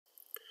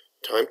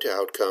Time to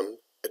Outcome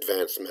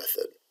Advanced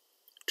Method,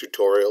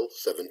 Tutorial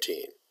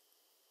 17.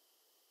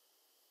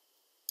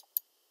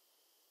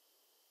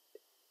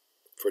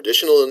 For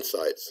additional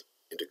insights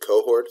into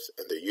cohorts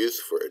and their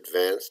use for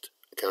advanced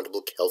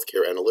accountable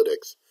healthcare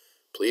analytics,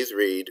 please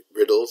read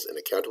Riddles in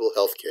Accountable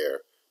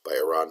Healthcare by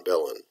Eran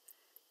Bellin,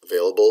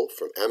 available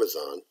from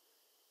Amazon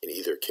in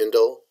either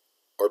Kindle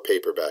or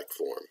paperback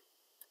form.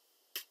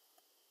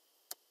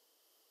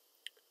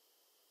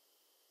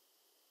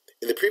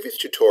 In the previous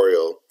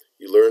tutorial,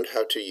 you learned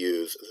how to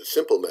use the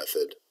simple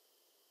method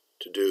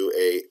to do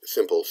a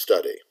simple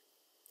study.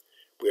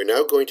 We are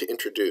now going to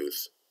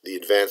introduce the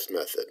advanced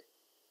method,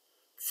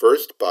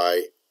 first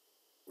by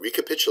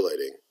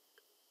recapitulating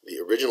the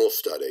original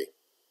study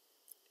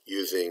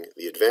using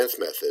the advanced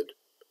method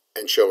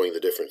and showing the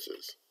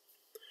differences.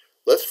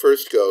 Let's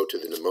first go to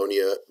the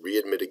pneumonia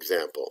readmit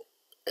example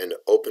and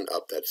open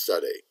up that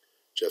study.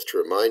 Just to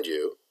remind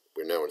you,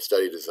 we're now in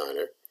Study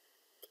Designer.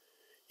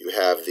 You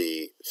have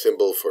the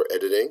symbol for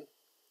editing,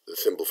 the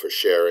symbol for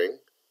sharing,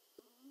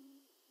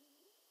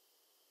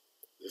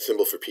 the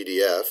symbol for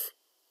PDF,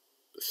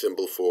 the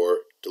symbol for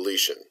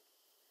deletion.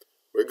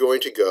 We're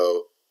going to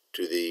go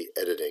to the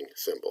editing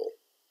symbol.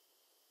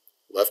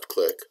 Left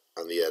click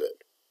on the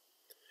edit.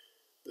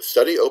 The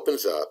study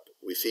opens up.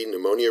 We see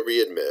pneumonia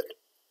readmit.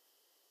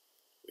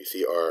 We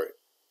see our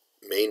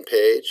main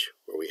page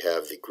where we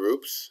have the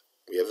groups,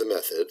 we have the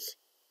methods.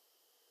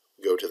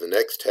 We go to the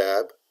next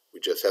tab. We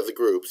just have the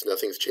groups.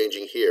 Nothing's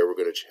changing here. We're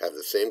going to have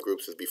the same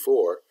groups as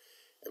before.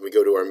 And we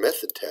go to our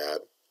method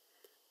tab.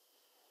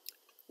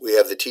 We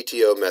have the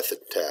TTO method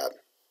tab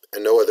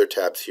and no other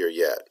tabs here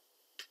yet.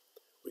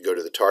 We go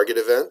to the target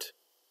event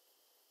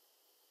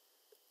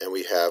and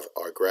we have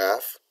our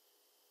graph,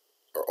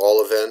 our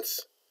all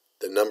events.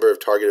 The number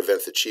of target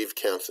events achieved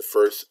counts the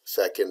first,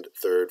 second,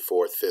 third,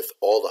 fourth, fifth,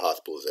 all the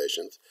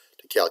hospitalizations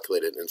to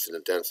calculate an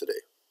incident density.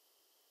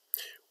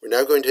 We're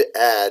now going to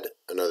add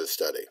another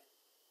study.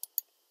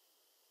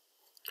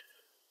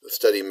 The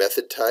study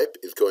method type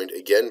is going to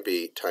again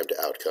be time to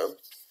outcome.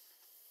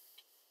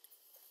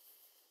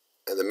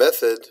 And the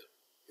method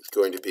is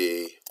going to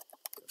be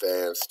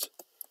advanced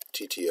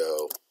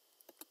TTO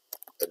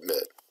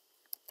admit.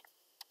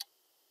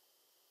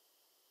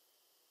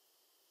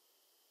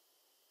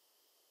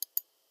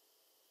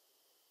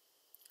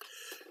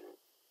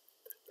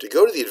 To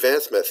go to the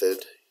advanced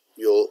method,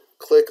 you'll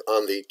click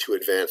on the To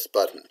Advance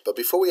button. But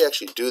before we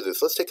actually do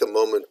this, let's take a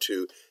moment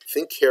to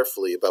think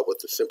carefully about what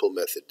the simple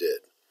method did.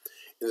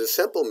 In the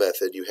simple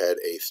method, you had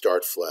a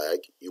start flag.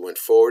 You went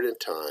forward in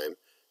time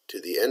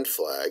to the end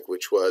flag,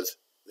 which was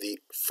the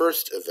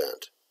first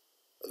event,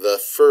 the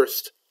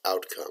first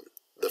outcome,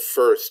 the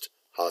first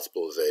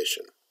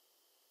hospitalization.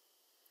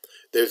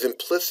 There's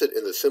implicit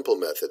in the simple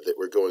method that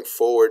we're going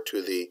forward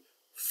to the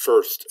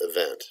first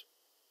event,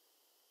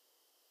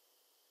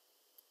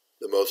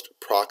 the most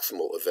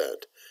proximal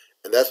event,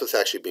 and that's what's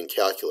actually being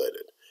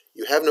calculated.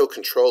 You have no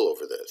control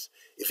over this.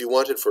 If you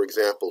wanted, for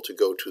example, to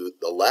go to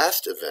the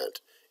last event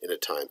in a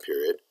time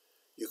period,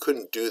 you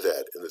couldn't do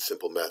that in the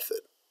simple method.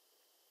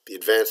 The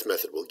advanced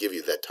method will give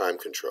you that time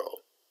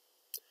control.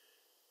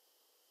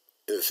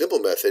 In the simple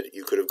method,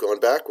 you could have gone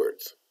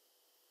backwards.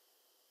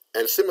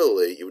 And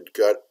similarly, you'd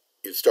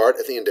start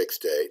at the index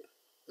date,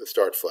 the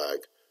start flag,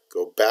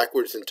 go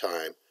backwards in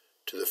time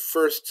to the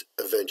first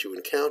event you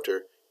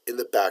encounter in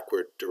the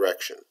backward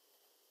direction,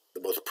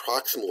 the most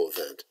proximal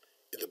event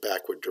in the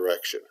backward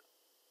direction.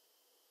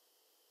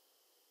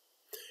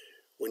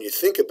 When you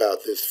think about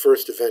this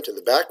first event in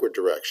the backward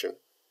direction,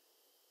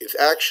 it's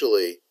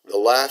actually the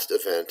last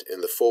event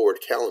in the forward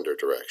calendar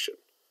direction.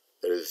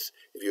 That is,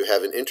 if you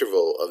have an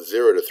interval of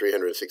 0 to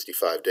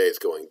 365 days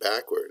going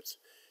backwards,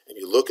 and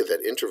you look at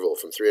that interval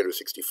from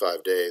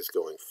 365 days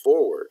going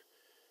forward,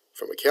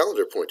 from a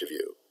calendar point of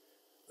view,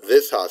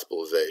 this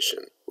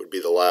hospitalization would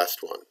be the last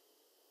one.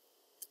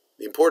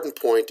 The important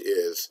point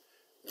is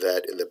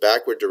that in the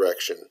backward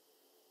direction,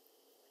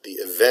 the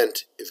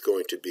event is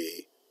going to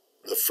be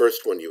the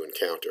first one you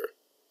encounter.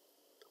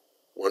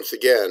 Once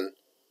again,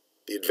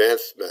 the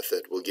advanced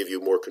method will give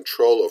you more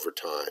control over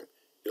time.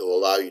 It'll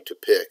allow you to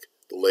pick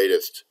the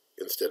latest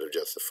instead of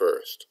just the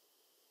first.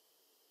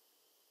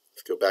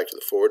 Let's go back to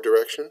the forward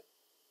direction.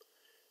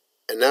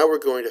 And now we're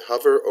going to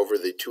hover over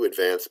the To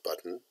Advance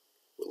button.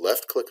 We'll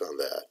left click on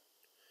that.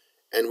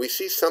 And we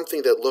see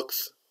something that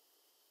looks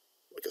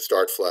like a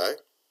start flag,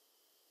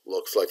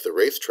 looks like the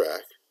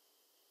racetrack,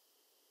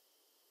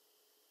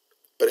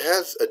 but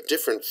has a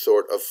different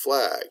sort of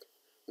flag.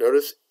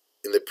 Notice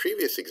in the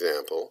previous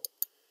example,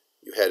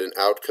 you had an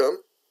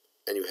outcome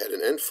and you had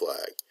an end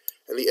flag.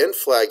 And the end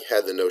flag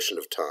had the notion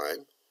of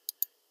time,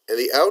 and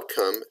the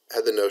outcome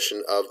had the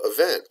notion of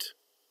event.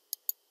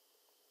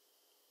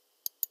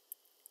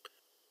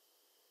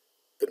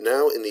 But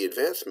now in the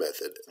advanced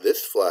method,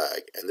 this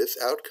flag and this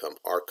outcome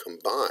are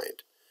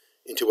combined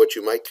into what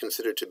you might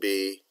consider to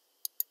be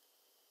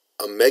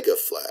a mega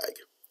flag.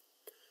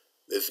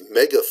 This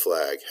mega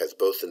flag has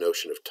both the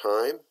notion of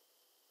time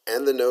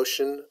and the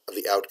notion of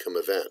the outcome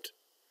event,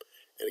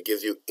 and it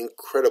gives you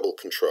incredible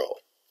control.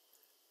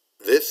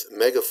 This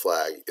mega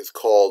flag is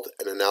called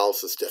an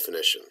analysis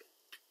definition.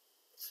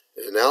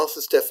 An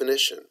analysis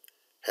definition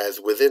has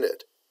within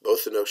it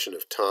both the notion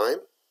of time,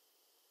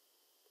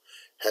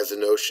 has a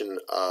notion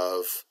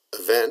of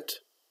event.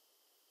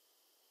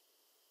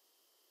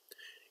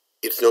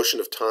 Its notion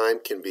of time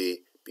can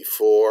be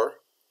before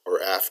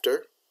or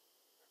after,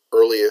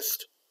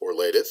 earliest or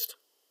latest,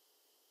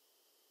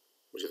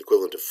 which is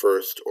equivalent to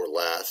first or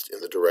last in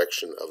the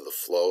direction of the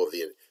flow of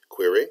the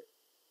query.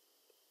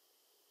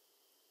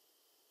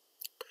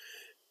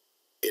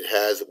 It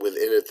has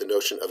within it the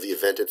notion of the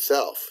event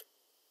itself.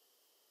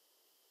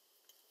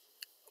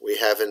 We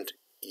haven't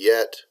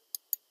yet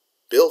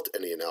built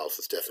any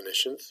analysis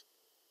definitions,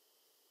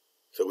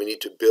 so we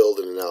need to build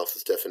an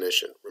analysis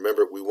definition.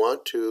 Remember, we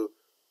want to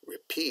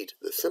repeat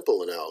the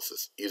simple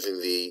analysis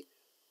using the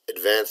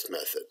advanced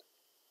method.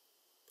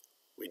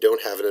 We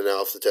don't have an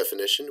analysis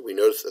definition. We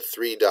notice a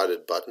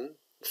three-dotted button.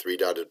 The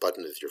three-dotted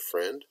button is your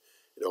friend.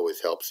 It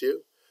always helps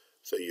you.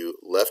 So you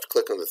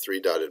left-click on the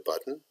three-dotted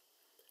button,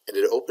 and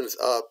it opens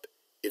up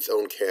its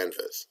own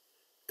canvas,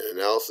 an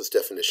analysis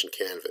definition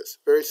canvas,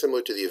 very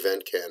similar to the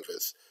event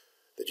canvas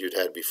that you'd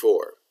had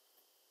before.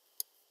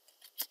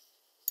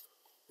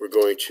 We're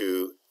going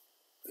to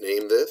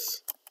name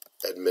this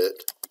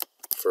admit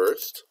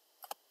first.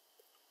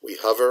 We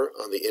hover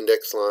on the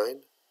index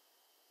line,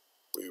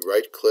 we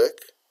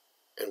right-click,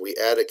 and we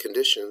add a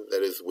condition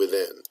that is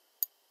within.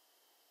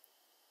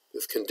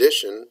 This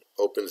condition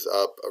opens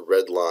up a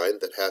red line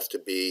that has to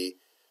be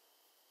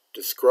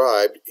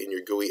described in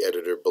your GUI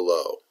editor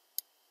below.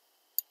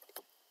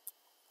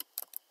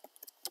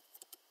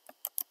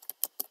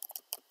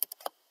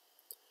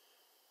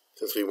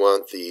 Since we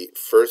want the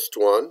first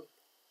one,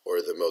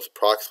 or the most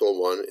proximal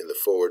one in the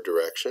forward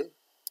direction,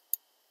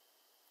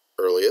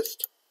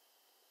 earliest,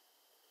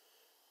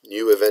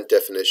 new event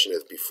definition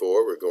as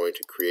before, we're going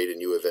to create a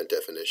new event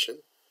definition.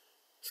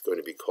 It's going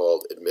to be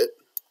called admit.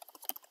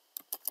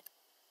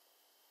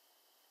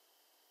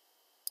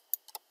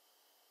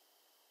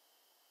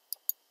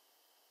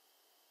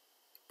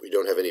 We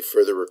don't have any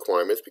further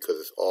requirements because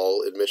it's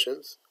all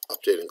admissions.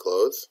 Update and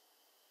close.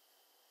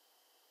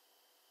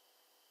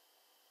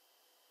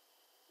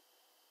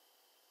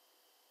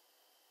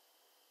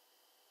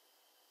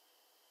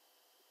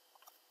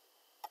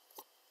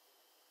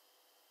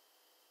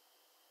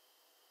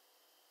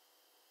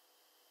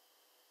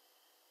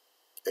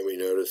 And we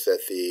notice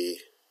that the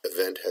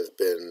event has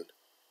been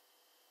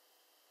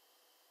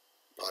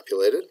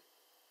populated.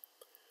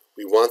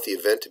 We want the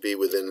event to be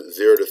within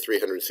 0 to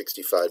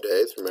 365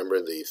 days. Remember,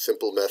 in the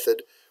simple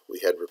method,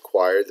 we had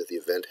required that the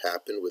event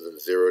happen within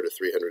 0 to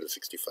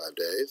 365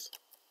 days.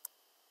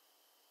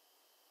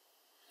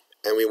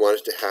 And we want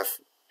it to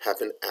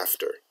happen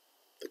after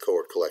the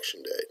cohort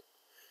collection date.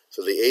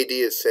 So the AD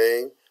is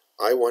saying,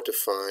 I want to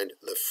find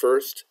the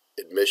first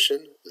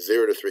admission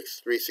 0 to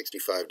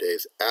 365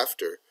 days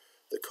after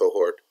the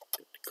cohort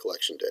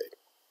collection date.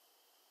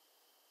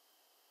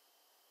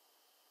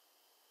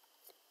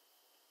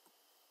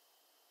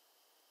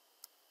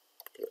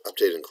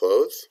 Update and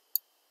close.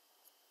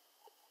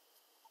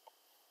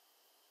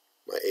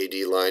 My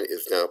AD line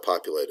is now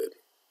populated.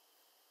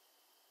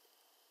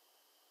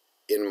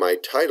 In my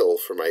title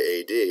for my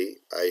AD,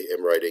 I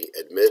am writing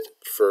admit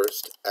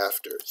first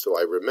after. So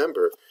I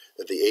remember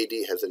that the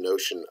AD has a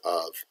notion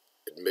of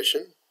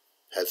admission,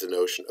 has a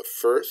notion of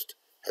first,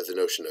 has a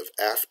notion of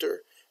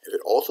after, and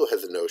it also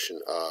has a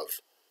notion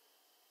of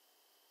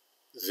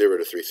 0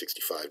 to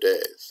 365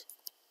 days.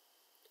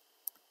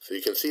 So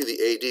you can see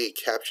the AD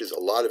captures a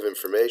lot of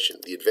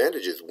information. The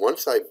advantage is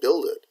once I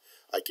build it,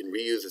 I can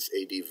reuse this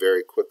AD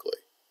very quickly.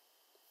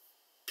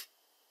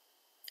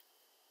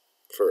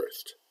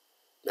 First.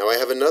 Now I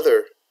have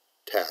another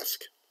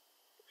task.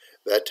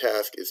 That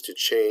task is to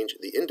change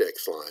the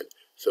index line.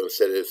 So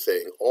instead of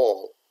saying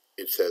all,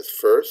 it says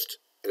first,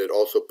 and it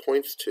also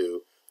points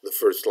to the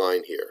first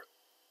line here.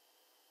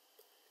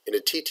 In a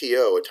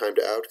TTO, a time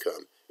to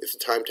outcome, it's a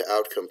time to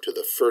outcome to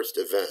the first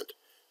event.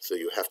 So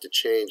you have to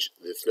change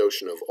this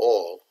notion of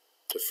all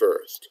to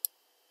first.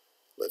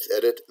 Let's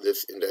edit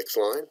this index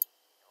line.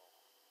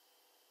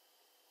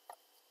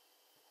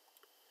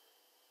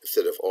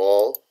 Instead of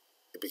all,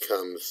 it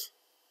becomes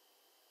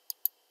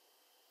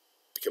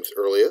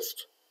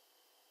earliest.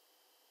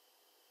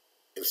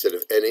 Instead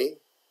of any,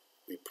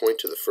 we point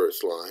to the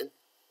first line.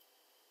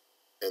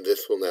 And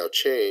this will now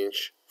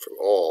change from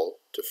all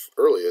to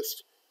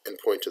earliest and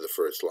point to the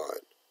first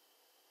line.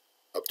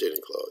 Update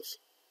and close.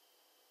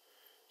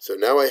 So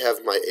now I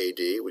have my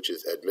AD, which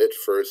is admit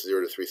first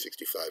 0 to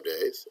 365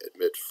 days,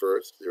 admit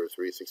first 0 to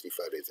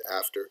 365 days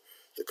after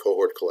the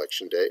cohort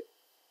collection date.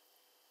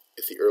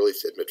 It's the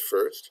earliest admit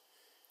first.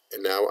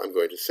 And now I'm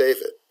going to save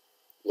it.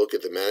 Look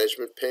at the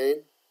management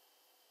pane.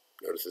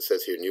 Notice it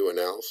says here new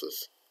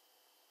analysis.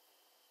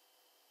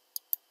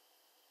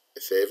 I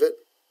save it.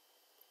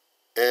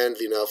 And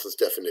the analysis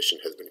definition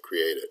has been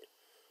created.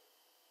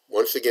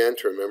 Once again,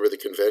 to remember the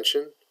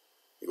convention,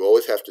 you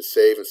always have to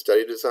save in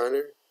Study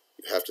Designer.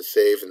 You have to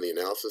save in the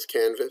analysis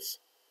canvas.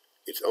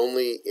 It's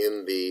only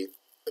in the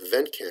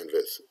event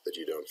canvas that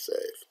you don't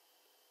save.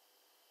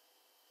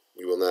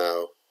 We will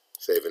now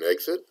save and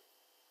exit,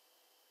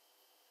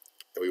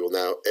 and we will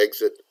now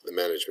exit the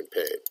management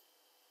pane.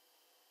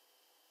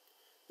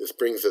 This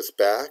brings us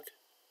back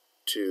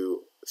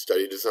to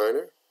Study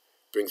Designer,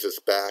 brings us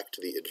back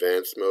to the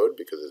advanced mode,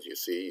 because as you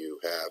see, you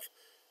have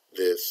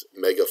this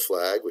mega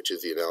flag, which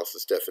is the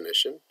analysis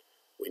definition.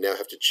 We now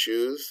have to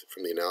choose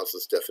from the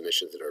analysis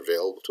definitions that are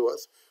available to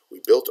us.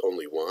 We built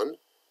only one,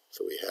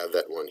 so we have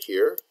that one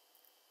here.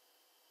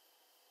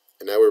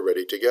 And now we're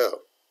ready to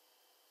go.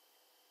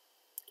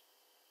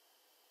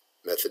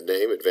 Method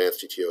name,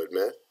 advanced TTO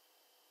admit.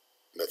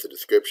 Method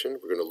description,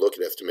 we're going to look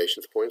at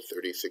estimations points,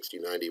 30, 60,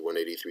 90,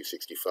 180,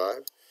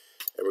 365.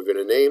 And we're going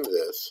to name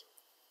this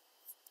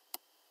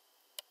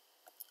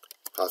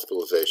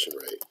hospitalization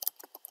rate.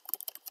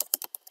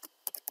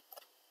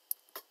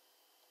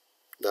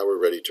 Now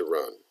we're ready to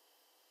run.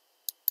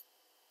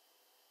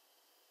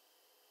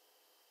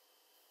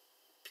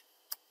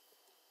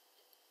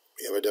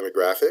 We have our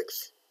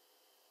demographics.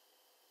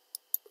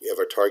 We have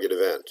our target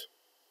event.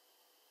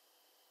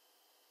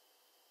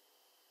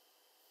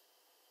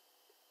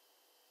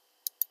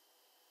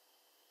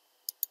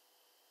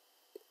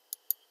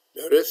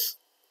 Notice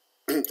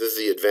this is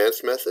the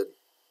advanced method.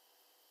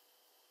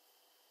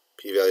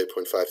 P-value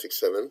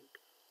 0.567.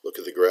 Look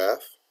at the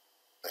graph.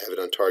 I have it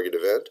on target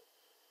event.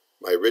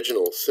 My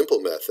original simple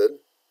method,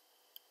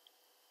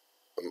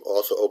 I'm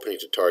also opening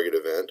to target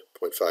event,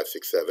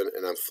 0.567,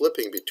 and I'm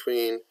flipping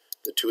between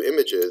the two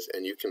images,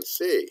 and you can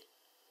see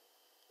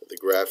that the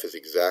graph is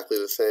exactly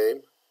the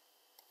same.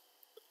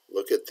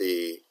 Look at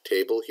the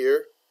table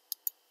here.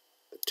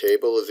 The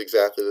table is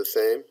exactly the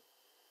same.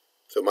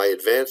 So my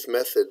advanced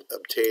method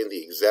obtained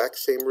the exact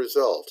same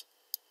result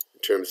in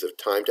terms of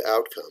time to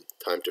outcome,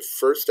 time to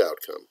first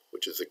outcome,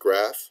 which is the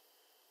graph,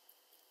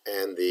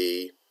 and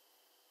the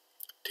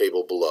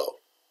table below.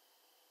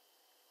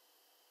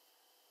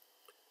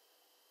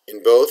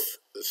 In both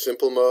the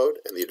simple mode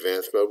and the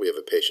advanced mode, we have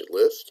a patient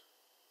list.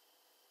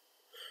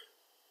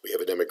 We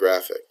have a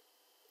demographic.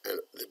 And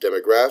the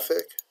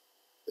demographic,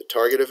 the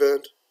target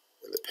event,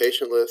 and the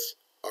patient list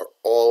are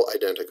all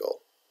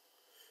identical.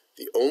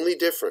 The only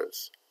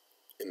difference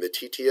in the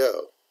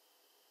TTO,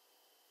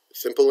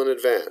 simple and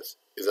advanced,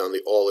 is on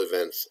the All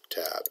Events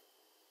tab.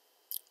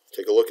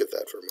 Take a look at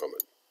that for a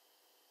moment.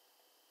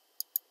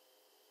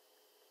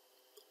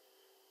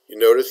 You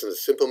notice in the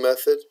simple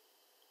method,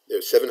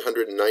 there's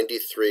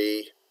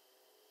 793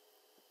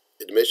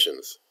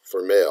 admissions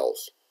for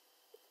males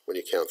when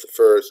you count the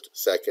first,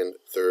 second,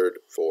 third,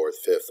 fourth,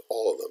 fifth,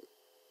 all of them.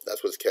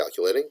 That's what it's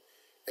calculating.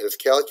 And it's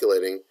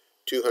calculating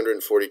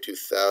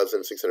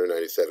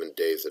 242,697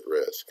 days at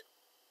risk.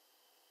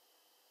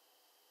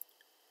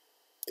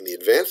 In the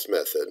advanced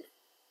method,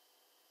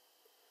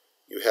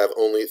 you have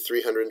only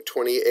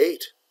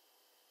 328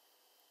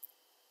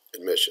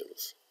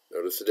 admissions.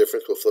 Notice the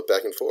difference. We'll flip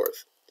back and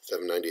forth.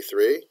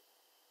 793,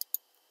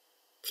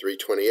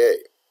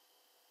 328.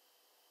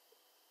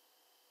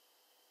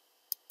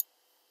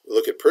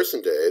 Look at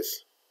person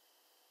days.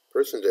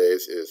 Person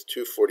days is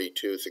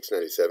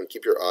 242,697.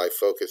 Keep your eye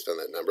focused on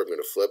that number. I'm going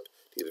to flip to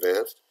the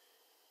advanced.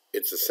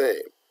 It's the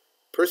same.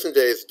 Person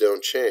days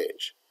don't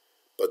change,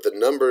 but the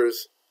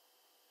numbers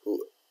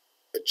who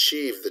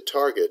achieve the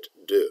target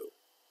do.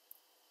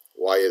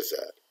 Why is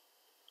that?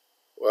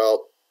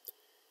 Well,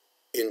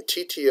 in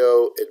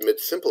TTO admit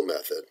simple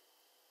method,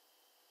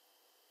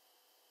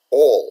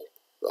 all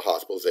the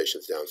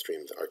hospitalizations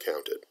downstream are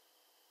counted.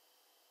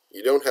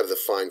 You don't have the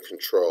fine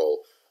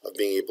control of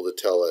being able to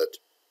tell it,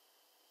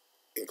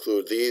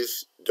 include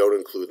these, don't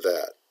include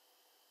that.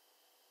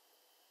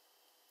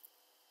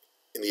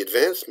 In the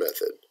advanced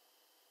method,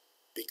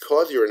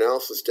 because your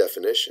analysis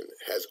definition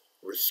has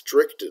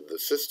restricted the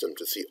system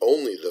to see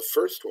only the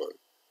first one,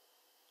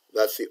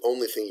 that's the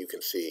only thing you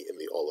can see in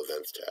the All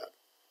Events tab.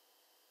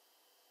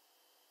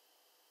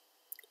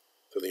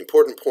 So the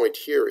important point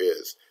here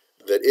is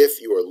that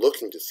if you are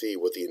looking to see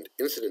what the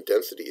incident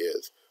density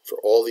is for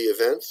all the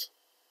events,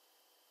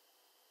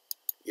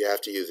 you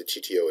have to use a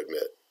TTO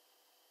admit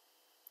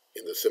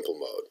in the simple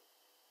mode.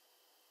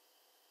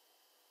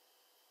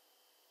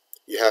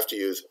 You have to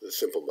use the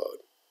simple mode.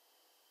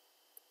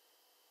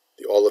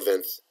 The All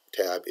Events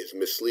tab is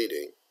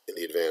misleading in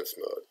the advanced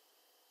mode.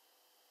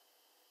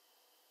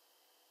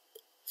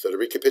 So to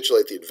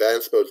recapitulate, the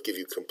advanced modes give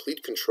you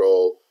complete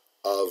control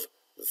of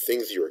the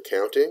things you are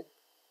counting,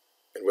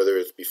 and whether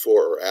it's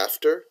before or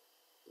after,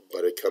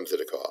 but it comes at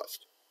a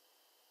cost.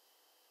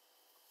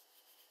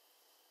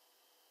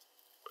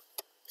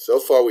 So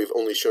far we've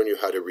only shown you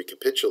how to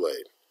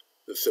recapitulate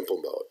the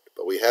simple mode,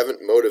 but we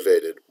haven't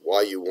motivated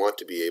why you want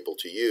to be able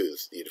to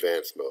use the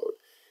advanced mode.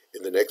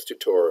 In the next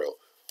tutorial,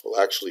 we'll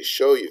actually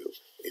show you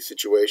a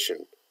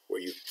situation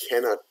where you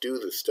cannot do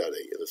the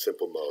study in the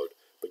simple mode,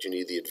 but you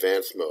need the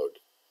advanced mode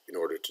in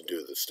order to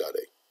do the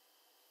study.